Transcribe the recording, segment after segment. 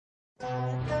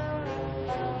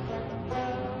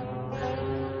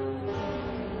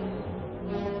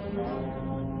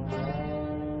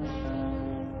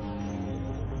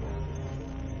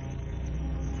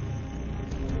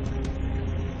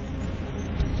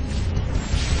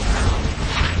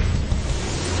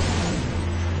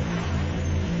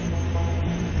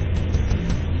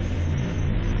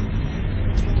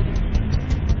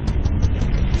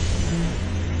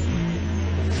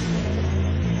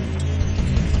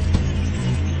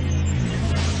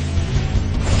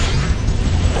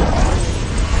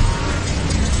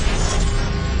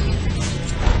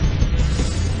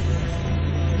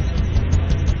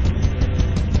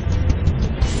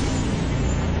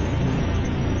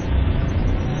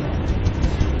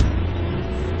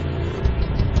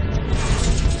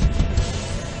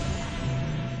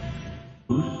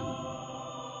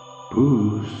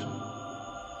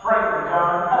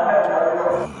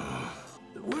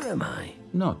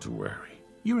Not to worry.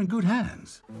 You're in good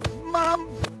hands. Mom,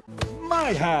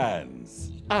 my hands.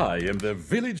 I am the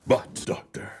village butt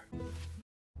doctor.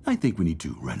 I think we need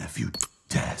to run a few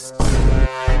tests.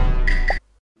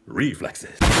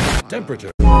 Reflexes,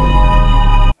 temperature.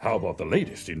 How about the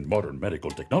latest in modern medical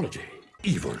technology?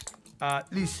 Evil.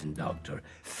 Listen, doctor,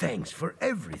 thanks for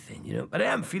everything, but I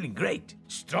am feeling great.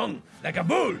 Strong, like a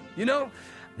bull,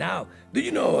 Now, do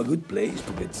you know a good place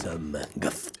to get some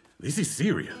guff? This is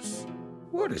serious.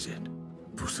 What is it?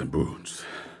 Puss in Boots.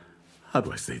 How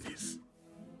do I say this?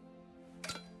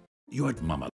 Your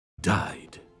mama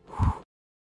died.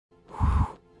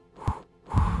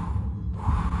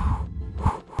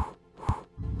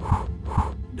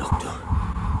 Doctor,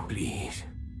 please.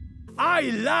 I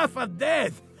laugh at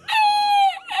death.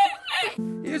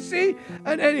 You see?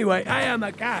 And anyway, I am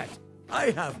a cat.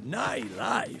 I have 9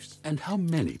 lives. And how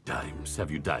many times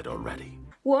have you died already?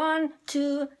 1,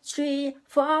 2, 3,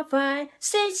 4, 5,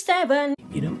 6, 7.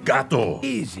 Gato!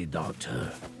 Easy,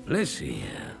 doctor. Let's see.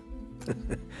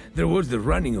 There was the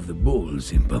running of the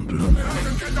bulls in Pamplona.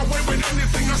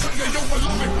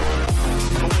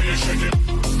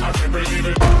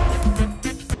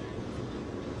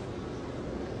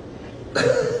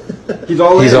 He's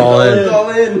all in. He's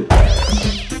all in.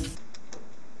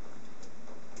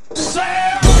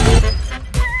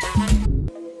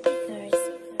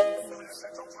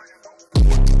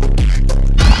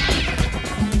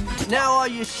 Now, are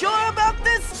you sure about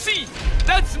this? See,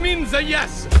 that means a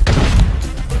yes.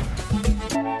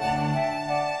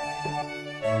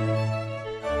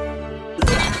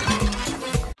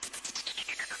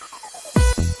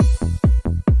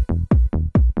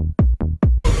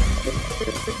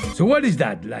 So what is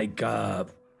that, like a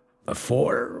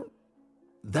 4?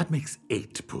 That makes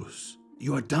 8, Puss.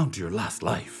 You are down to your last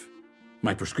life.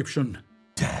 My prescription?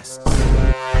 Test.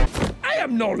 I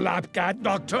am no lab cat,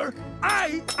 doctor.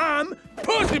 I am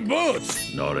Puss in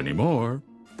Boots. Not anymore.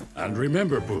 And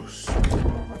remember, Puss,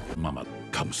 Mama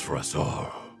comes for us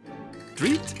all.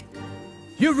 Treat?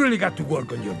 You've really got to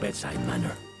work on your bedside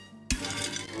manner.